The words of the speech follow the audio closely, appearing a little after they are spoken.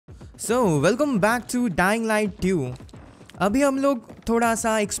So welcome back to dying light 2। अभी हम लोग थोड़ा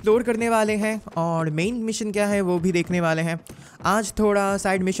सा एक्सप्लोर करने वाले हैं और मेन मिशन क्या है वो भी देखने वाले हैं। आज थोड़ा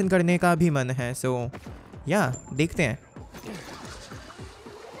साइड मिशन करने का भी मन है, सो या देखते हैं।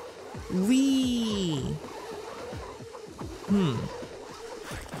 वी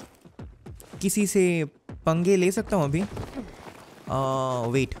किसी से पंगे ले सकता हूँ अभी।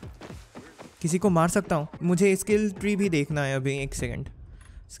 वेट, किसी को मार सकता हूँ। मुझे स्किल ट्री भी देखना है अभी। एक सेकंड,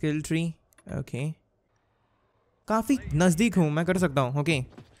 स्किल ट्री ओके, काफ़ी नज़दीक हूँ, मैं कर सकता हूँ। ओके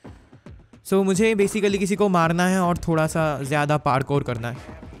सो मुझे बेसिकली किसी को मारना है और थोड़ा सा ज़्यादा पार्कोर करना है।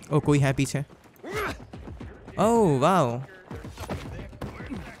 ओ कोई है पीछे। Oh wow,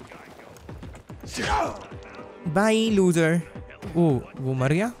 bye loser. ओ वो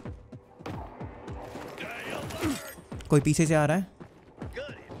मर गया। कोई पीछे से आ रहा है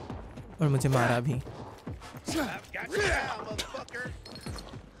और मुझे मारा भी।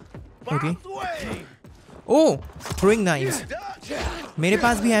 ओके ओ थ्रोइंग नाइफ्स मेरे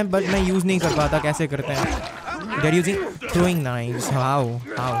पास भी है बट मैं यूज नहीं कर पाता। कैसे करते हैं? They're using throwing knives. How?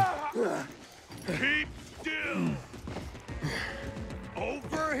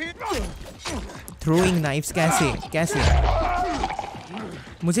 Throwing knives कैसे?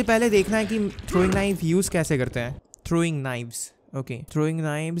 मुझे पहले देखना है कि throwing knife यूज कैसे करते हैं। Throwing knives. Okay. Throwing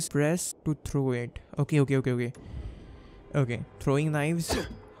knives. Press to throw it. Okay. Throwing knives.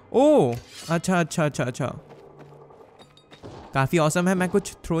 ओह अच्छा। काफ़ी औसम है। मैं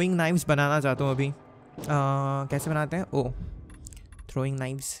कुछ थ्रोइंग नाइव्स बनाना चाहता हूँ अभी। कैसे बनाते हैं? ओ थ्रोइंग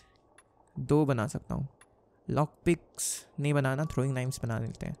नाइव्स 2 बना सकता हूँ। लॉक पिक्स नहीं बनाना, थ्रोइंग नाइव्स बना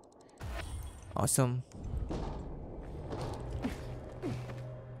लेते हैं। औसम।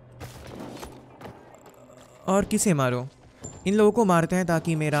 और किसे मारो? इन लोगों को मारते हैं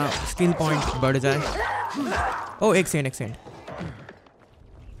ताकि मेरा स्किल पॉइंट बढ़ जाए। ओ एक second.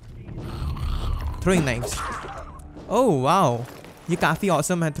 Throwing knives. Oh wow, ये काफ़ी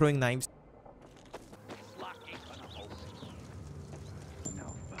ऑसम है थ्रोइंग नाइव्स।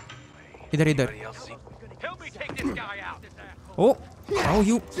 इधर। ओ हाउ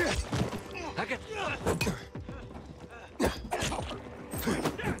यू।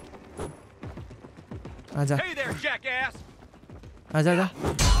 आजा।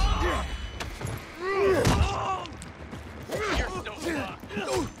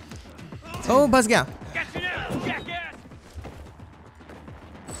 ओ बस गया।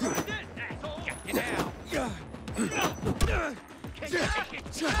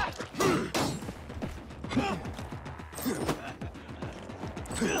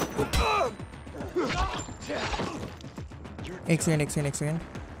 एक सेकंड।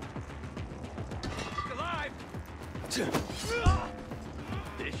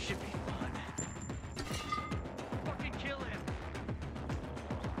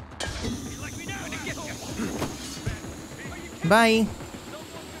 बाय।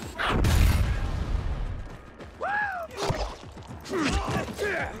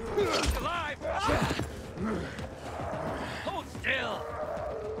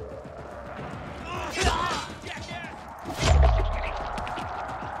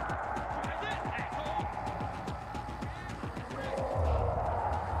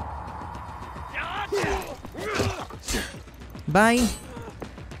 बाय।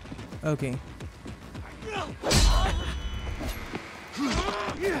 ओके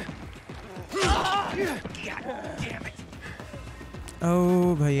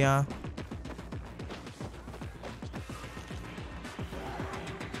ओ भैया,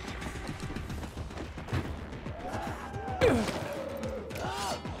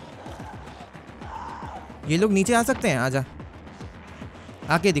 ये लोग नीचे आ सकते हैं। आजा,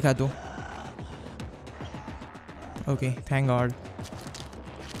 आके दिखा तू। Okay thank God.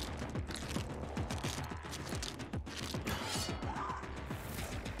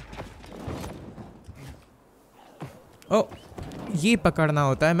 ओ ये पकड़ना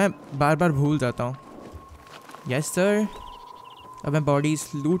होता है, मैं बार बार भूल जाता हूँ। यस सर, अब मैं बॉडीज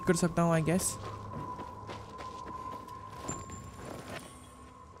लूट कर सकता हूँ आई गेस।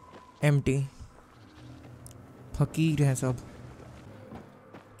 एम्प्टी, फकीर है सब।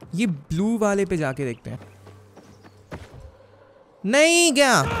 ये ब्लू वाले पे जाके देखते हैं। नहीं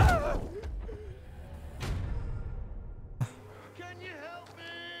गया।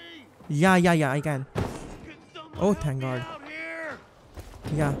 या I can. Oh thank God.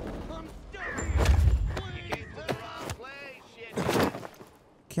 या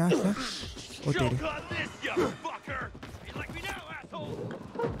क्या ओ तेरी।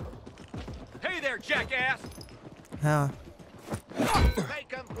 हाँ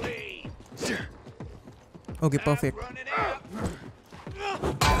Okay, perfect.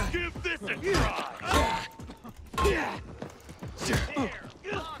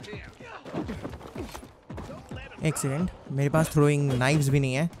 एक सेकेंड, मेरे पास थ्रोइंग नाइफ्स भी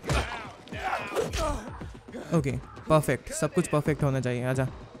नहीं है। ओके परफेक्ट, सब कुछ परफेक्ट होना चाहिए। आजा,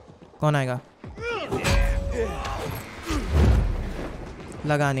 कौन आएगा?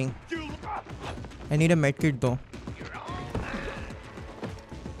 लगा नहीं। I need a made kit दो।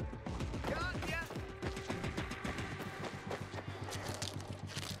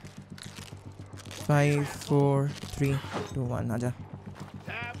 Five four three to one, आजा।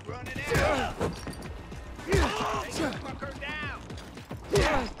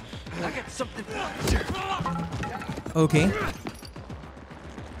 ओके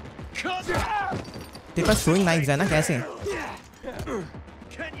तेरे पास थ्रोइंग नाइफ्स है ना? कैसे?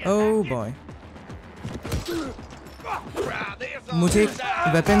 ओह बॉय, मुझे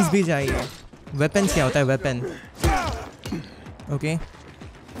वेपन्स भी चाहिए। वेपन्स क्या होता है? वेपन ओके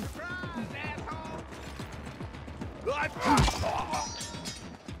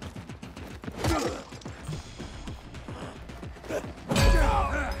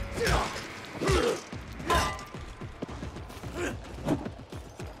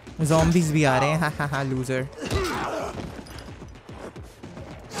ज़ॉम्बीज़ भी आ रहे हैं। हा हा लूजर।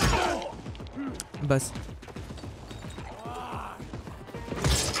 बस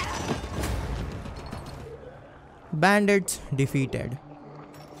बैंडिट्स डिफीटेड।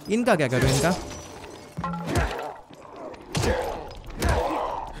 इनका क्या करूं? इनका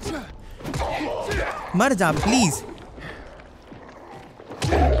मर जा प्लीज।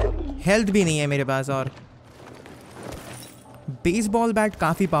 हेल्थ भी नहीं है मेरे पास और बेसबॉल बैट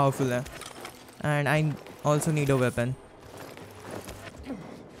काफ़ी पावरफुल है and I also need a weapon.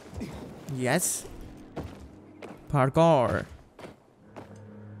 Yes parkour।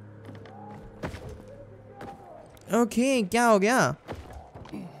 Okay क्या हो गया?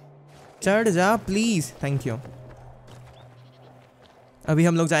 चढ़ जा प्लीज। Thank you. अभी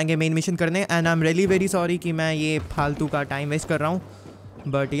हम लोग जाएंगे मेन मिशन करने and I am really very sorry कि मैं ये फालतू का टाइम वेस्ट कर रहा हूँ,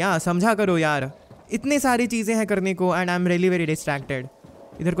 बट या समझा करो यार, इतने सारी चीज़ें हैं करने को and I am really very distracted.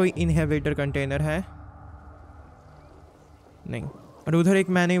 इधर कोई इनहिबिटर कंटेनर है? नहीं। और उधर एक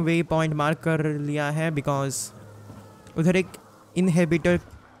मैंने वे पॉइंट मार्क कर लिया है बिकॉज उधर एक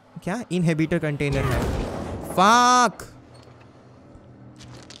इनहिबिटर कंटेनर है। फाक,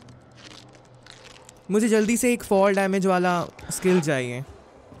 मुझे जल्दी से एक फॉल डैमेज वाला स्किल चाहिए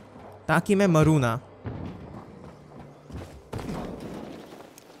ताकि मैं मरूं ना।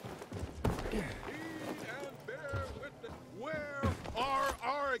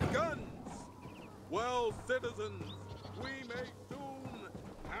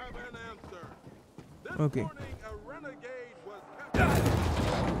 Okay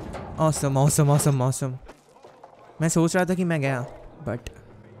awesome awesome awesome awesome. मैं सोच रहा था कि मैं गया बट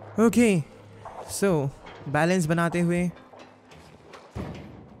ओके। सो बैलेंस बनाते हुए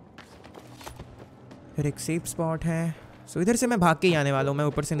फिर एक सेफ स्पॉट है। सो इधर से मैं भाग के ही आने वाला हूँ, मैं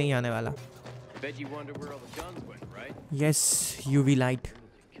ऊपर से नहीं आने वाला। Yes UV light.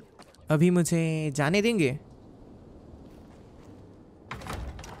 अभी मुझे जाने देंगे?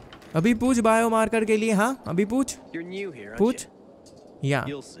 अभी पूछ बायोमार्कर के लिए। हाँ अभी पूछ पूछ। या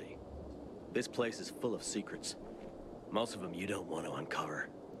This place is full of secrets. Most of them you don't want to uncover.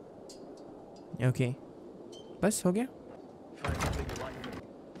 Okay बस हो गया।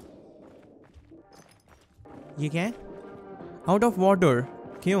 ये क्या है? आउट ऑफ वाटर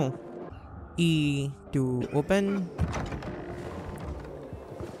क्यों? E to open.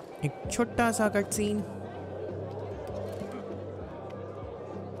 एक छोटा सा कट सीन।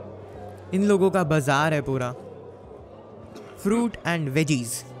 इन लोगों का बाजार है पूरा, फ्रूट एंड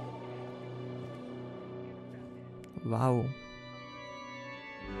वेजीज। वाओ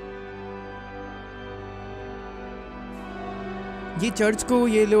ये चर्च को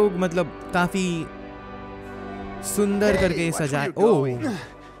ये लोग मतलब काफी सुंदर करके सजाए। ओह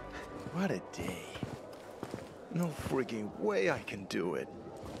What a day. No freaking way I can do it.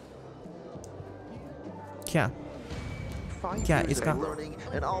 क्या क्या इसका?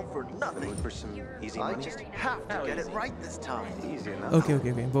 And all for nothing. For some easy money. I just have to get it right this time. Easy enough. Okay okay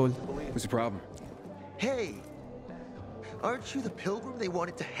okay बोल। What's the problem? Hey, aren't you the pilgrim they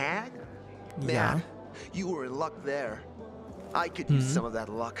wanted to hang? Yeah. Man, you were in luck there. I could use some of that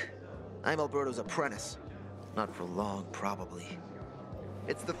luck. I'm Alberto's apprentice. Not for long, probably.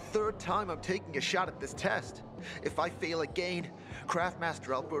 It's the third time I'm taking a shot at this test. If I fail again,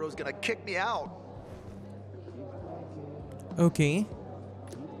 Craftmaster Alberto's gonna kick me out. Okay.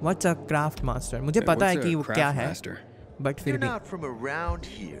 What's a craft master? मुझे पता है कि वो क्या है, but फिर भी। You're not from around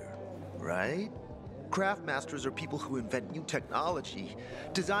here, right? Craftmasters are people who invent new technology,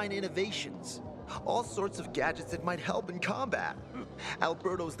 design innovations, all sorts of gadgets that might help in combat.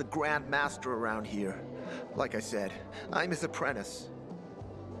 Alberto's the Grand Master around here. Like I said, I'm his apprentice.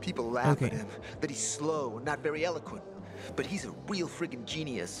 People laugh at him, that he's slow and not very eloquent, but he's a real friggin'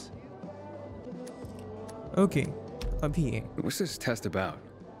 genius. Okay, abhi. What's this test about?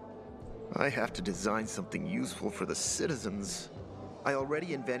 I have to design something useful for the citizens. I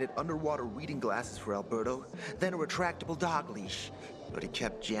already invented underwater reading glasses for Alberto, then a retractable dog leash, but he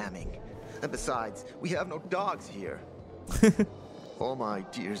kept jamming. And besides, we have no dogs here. All my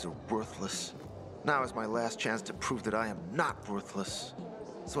ideas are worthless. Now is my last chance to prove that I am not worthless.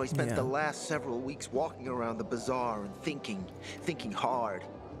 So I spent the last several weeks walking around the bazaar and thinking hard.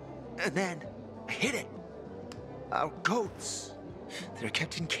 And then I hit it. Our goats. They're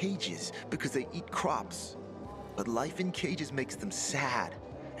kept in cages because they eat crops. But life in cages makes them sad,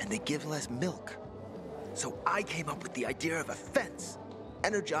 and they give less milk. So I came up with the idea of a fence,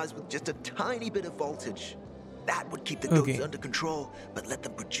 energized with just a tiny bit of voltage. That would keep the goats under control, but let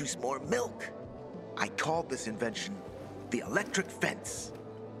them produce more milk. I called this invention the electric fence.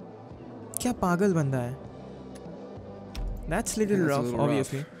 क्या पागल बंदा है? That's little rough,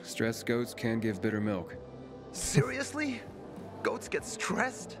 obviously. Stressed goats can give bitter milk. Seriously? Goats get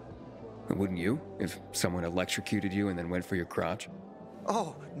stressed? Wouldn't you, if someone electrocuted you and then went for your crotch?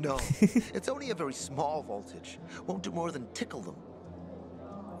 Oh, no. It's only a very small voltage. Won't do more than tickle them.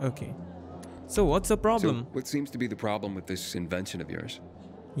 Okay. So what's the problem? So what seems to be the problem with this invention of yours?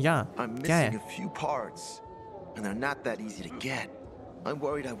 Yeah. I'm missing a few parts, and they're not that easy to get. I'm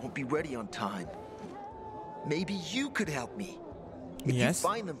worried I won't be ready on time. Maybe you could help me. If you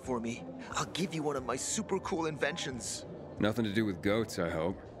find them for me, I'll give you one of my super cool inventions. Nothing to do with goats, I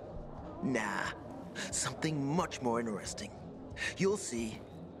hope. Nah, something much more interesting. You'll see.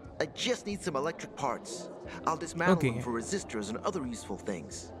 I just need some electric parts. I'll dismantle them for resistors and other useful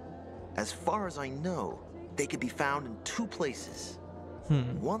things. As far as I know, they could be found in two places.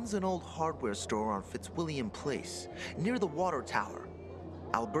 One's an old hardware store on Fitzwilliam Place, near the water tower.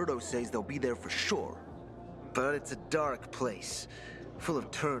 Alberto says they'll be there for sure. But it's a dark place, full of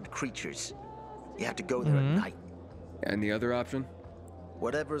turned creatures. You have to go there at night. And the other option?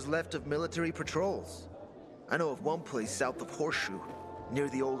 Whatever's left of military patrols. I know of one place south of Horseshoe, near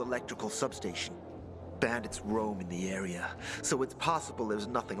the old electrical substation. Bandits roam in the area, so it's possible there's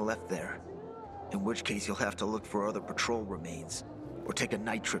nothing left there. In which case you'll have to look for other patrol remains, or take a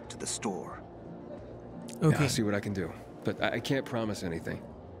night trip to the store. Okay. Yeah, I'll see what I can do, but I can't promise anything.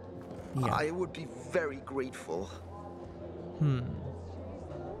 Yeah. I would be very grateful. Word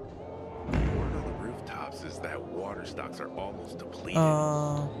on the rooftops is that water stocks are almost depleted.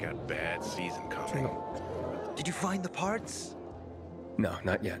 Got bad season coming. Did you find the parts? No,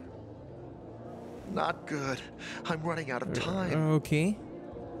 not yet. Not good. I'm running out of time. Okay.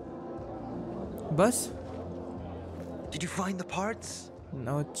 Bus? Did you find the parts?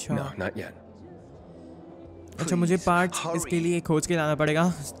 No, not yet. अच्छा मुझे parts इसके लिए खोज के लाना पड़ेगा.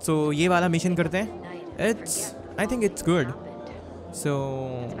 So ये वाला मिशन करते हैं. I think it's good. So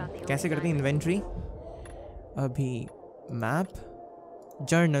कैसे करते हैं इन्वेंट्री? अभी मैप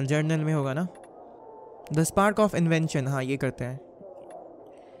जर्नल में होगा ना? The spark of invention. हाँ ये करते हैं.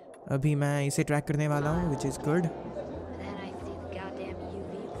 अभी मैं इसे ट्रैक करने वाला हूँ, विच इज़ गुड.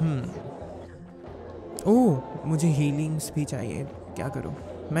 ओह मुझे हीलिंग्स भी चाहिए. क्या करूँ?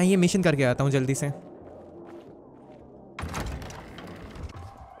 मैं ये मिशन करके आता हूँ जल्दी से.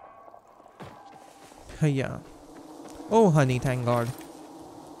 भैया. ओह हनी, थैंक गॉड.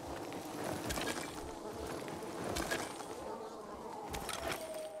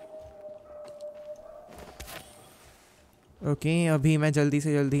 ओके अभी मैं जल्दी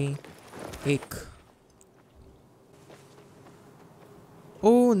से जल्दी एक.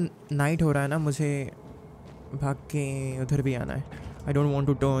 ओ नाइट हो रहा है ना, मुझे भाग के उधर भी आना है. I don't want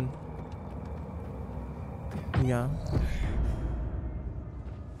to turn. या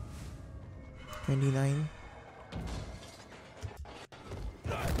 29.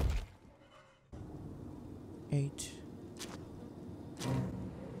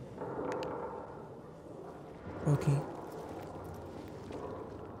 Okay.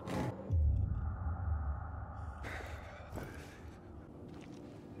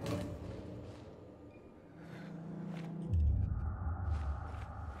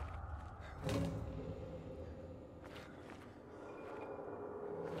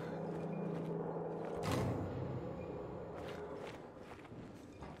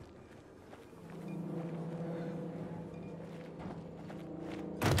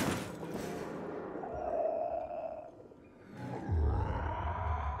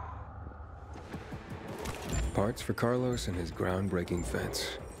 Parts for Carlos and his groundbreaking fence.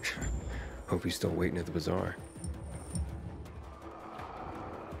 Hope he's still waiting at the bazaar.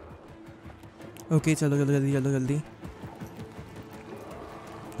 Okay, चलो चलो जल्दी चलो जल्दी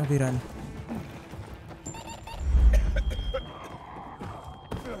अभी रन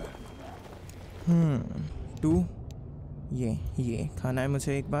टू ये खाना है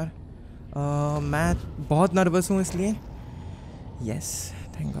मुझे एक बार मैं बहुत नर्वस हूँ इसलिए यस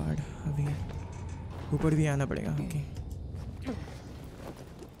थैंक गॉड अभी ऊपर भी आना पड़ेगा ओके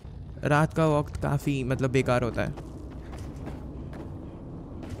रात का वक्त काफ़ी मतलब बेकार होता है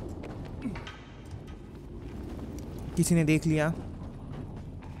किसी ने देख लिया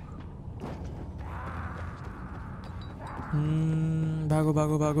भागो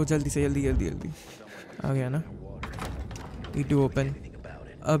भागो भागो जल्दी से जल्दी जल्दी जल्दी आ गया ना E2 ओपन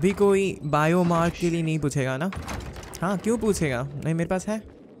अभी कोई बायोमार्क के लिए नहीं पूछेगा ना हाँ क्यों पूछेगा नहीं मेरे पास है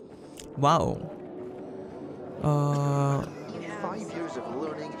वाओ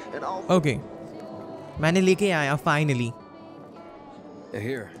ओके मैंने लेके आया finally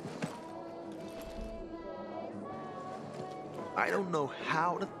Here. I don't know how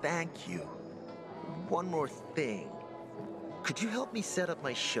to thank you. One more thing. Could you help me set up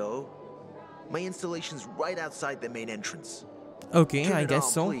my show? My installation's right outside the main entrance. Okay, Turn I it guess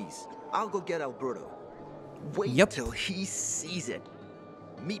on, so. Please. I'll go get Alberto. Wait Yep. till he sees it.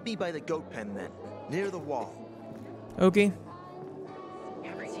 Meet me by the goat pen then, near the wall. Okay.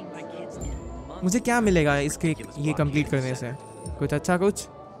 मुझे क्या मिलेगा इसके ये complete करने से कुछ अच्छा कुछ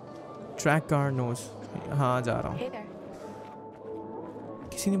ट्रैक कार नोज हाँ जा रहा हूँ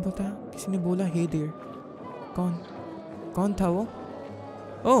किसी ने बोला हे देयर कौन था वो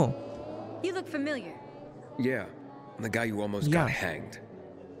ओह You look familiar. Yeah, the guy who almost got hanged.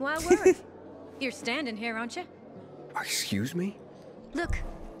 Why worry? You're standing here, aren't you? Excuse me? Look,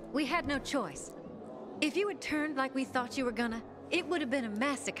 we had no choice. If you had turned like we thought you were gonna, it would have been a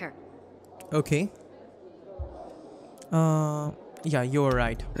massacre. Okay. Yeah, you're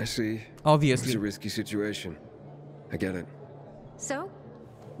right. I see. Obviously. It's a risky situation. I get it. So,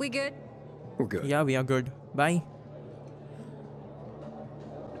 we good? We're good. Yeah, we are good. Bye.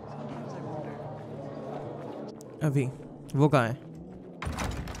 अभी वो कहाँ है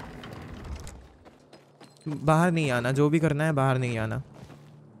बाहर नहीं आना जो भी करना है बाहर नहीं आना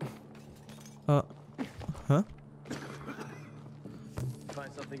हाँ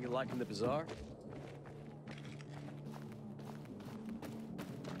Find something you like in the bazaar?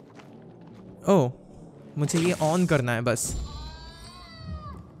 ओह मुझे ये ऑन करना है बस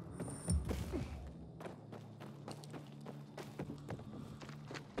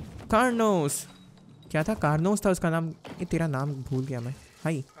कार्नोस क्या था कार्नोस था उसका नाम ये तेरा नाम भूल गया मैं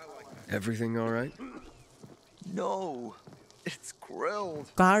हाय Everything all right? No, it's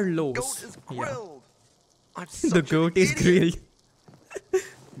grilled. Carlos. Goat is grilled. I'm The such goat an is idiot.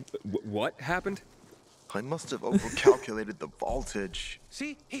 grilled. What happened? I must have overcalculated the voltage. See?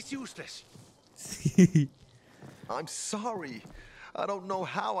 He's useless. I'm sorry. I don't know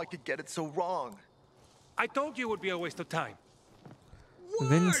how I could get it so wrong. I told you it would be a waste of time.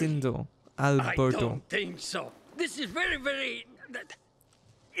 Vincenzo I Alberto. don't think so. This is very...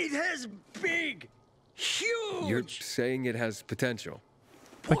 It has big, huge... You're saying it has potential.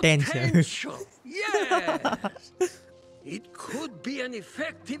 Potential. Yes. It could be an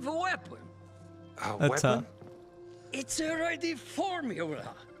effective weapon. A अच्छा weapon? It's a ready formula.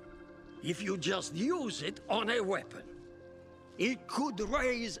 If you just use it on a weapon, it could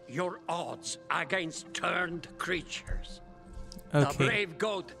raise your odds against turned creatures. The okay brave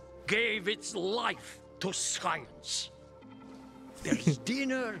goat gave its life to science. There's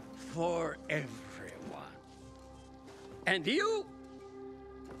dinner for everyone. And you?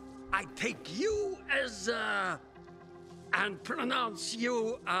 I take you as and pronounce you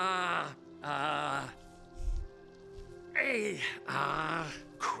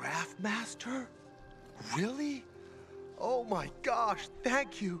Craftmaster? Really? Oh my gosh,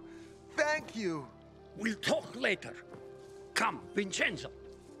 thank you. Thank you. We'll talk later. Come, Vincenzo.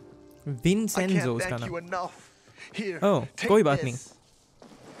 Vincenzo I उसका can't thank नाम you enough. Here, Oh, take कोई बात this. नहीं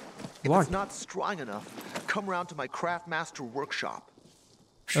If What? it's not strong enough, come round to my Craftmaster workshop.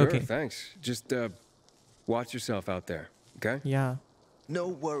 Sure, Okay. thanks. Just watch yourself out there, okay? yeah No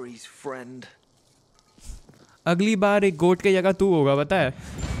worries, friend. अगली बार एक गोट की जगह तू होगा पता है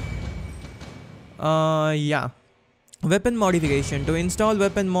yeah weapon modification to install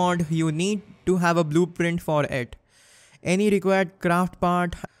weapon mod you need to have a blueprint for it any required craft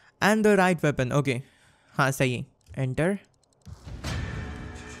part and the right weapon okay हाँ सही है enter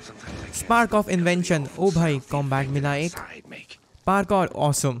spark of invention ओ भाई combat मिला एक parkour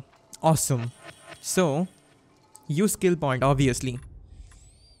awesome so you skill point obviously.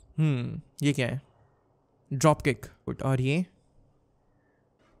 ये क्या है? Drop kick. और ये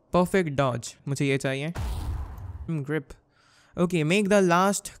परफेक्ट डॉज, मुझे ये चाहिए। Grip. Okay, make the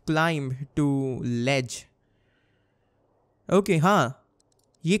last climb to Lay's. Okay, हाँ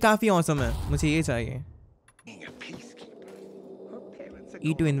ये काफ़ी ऑसम है, मुझे ये चाहिए।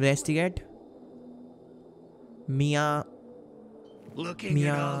 E to investigate. Mia. Looking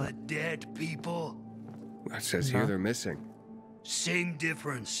at all the dead people. It says here they're missing. Same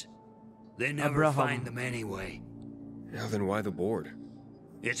difference. They never Abraham. find them anyway. Now then why the board?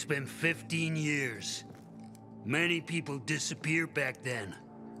 It's been 15 years. Many people disappeared back then.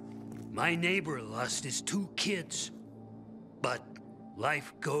 My neighbor lost his 2 kids. But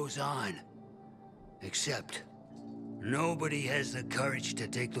life goes on. Except nobody has the courage to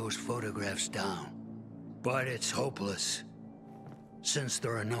take those photographs down. But it's hopeless. Since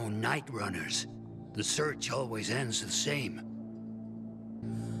there are no night runners, the search always ends the same.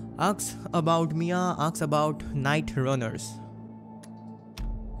 Asks about Mia, asks about night runners.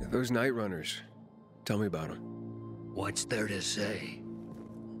 Those night runners. Tell me about them. What's there to say?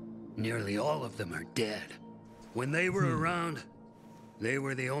 Nearly all of them are dead. When they were around, they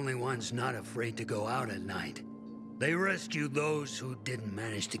were the only ones not afraid to go out at night. They rescued those who didn't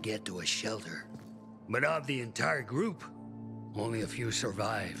manage to get to a shelter. But of the entire group, only a few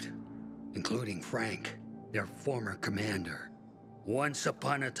survived, including Frank, their former commander. Once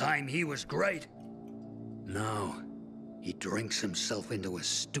upon a time, he was great. Now, he drinks himself into a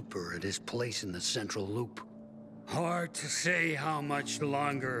stupor at his place in the central loop. Hard to say how much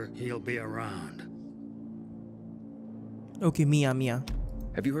longer he'll be around. Okay, Mia.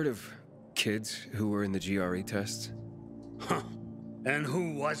 Have you heard of kids who were in the GRE tests? Huh. And who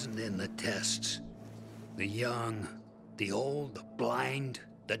wasn't in the tests? The young, the old, the blind,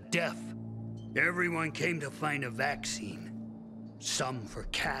 the deaf. Everyone came to find a vaccine. Some for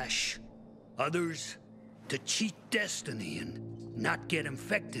cash, others to cheat destiny and not get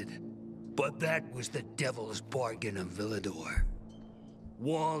infected. But that was the devil's bargain of Villador.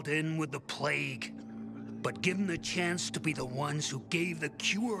 Walled in with the plague, but given the chance to be the ones who gave the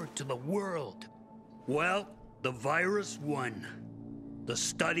cure to the world. Well, the virus won. The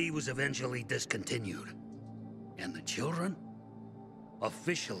study was eventually discontinued. And the children?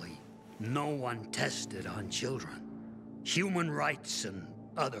 Officially, no one tested on children. Human rights and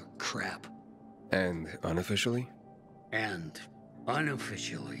other crap. And unofficially? And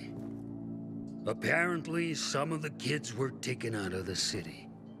unofficially. Apparently, some of the kids were taken out of the city.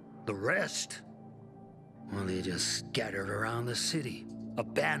 The rest, well, they just scattered around the city,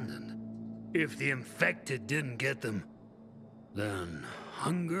 abandoned. If the infected didn't get them, then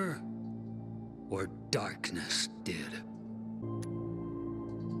hunger or darkness did.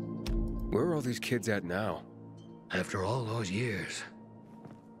 Where are all these kids at now? After all those years,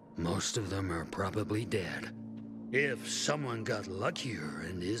 most of them are probably dead. If someone got luckier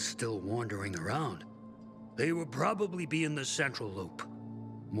and is still wandering around, they would probably be in the central loop.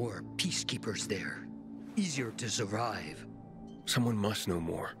 More peacekeepers there. Easier to survive. Someone must know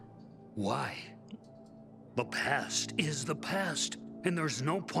more. Why? The past is the past, and there's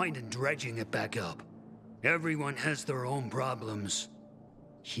no point in dredging it back up. Everyone has their own problems.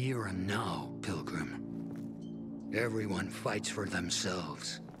 Here and now, Pilgrim. Everyone fights for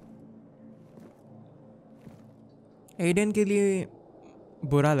themselves. Aiden के लिए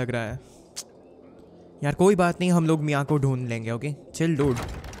बुरा लग रहा है यार। कोई बात नहीं, हम लोग मिया को ढूंढ लेंगे। ओके चिल डूड,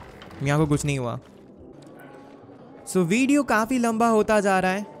 मिया को कुछ नहीं हुआ। सो वीडियो काफ़ी लंबा होता जा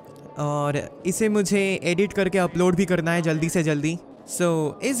रहा है और इसे मुझे एडिट करके अपलोड भी करना है जल्दी से जल्दी।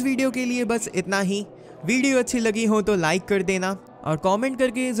 सो इस वीडियो के लिए बस इतना ही। वीडियो अच्छी लगी हो तो लाइक कर देना और कमेंट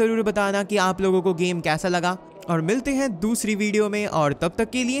करके ज़रूर बताना कि आप लोगों को गेम कैसा लगा। और मिलते हैं दूसरी वीडियो में, और तब तक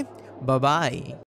के लिए बाय बाय।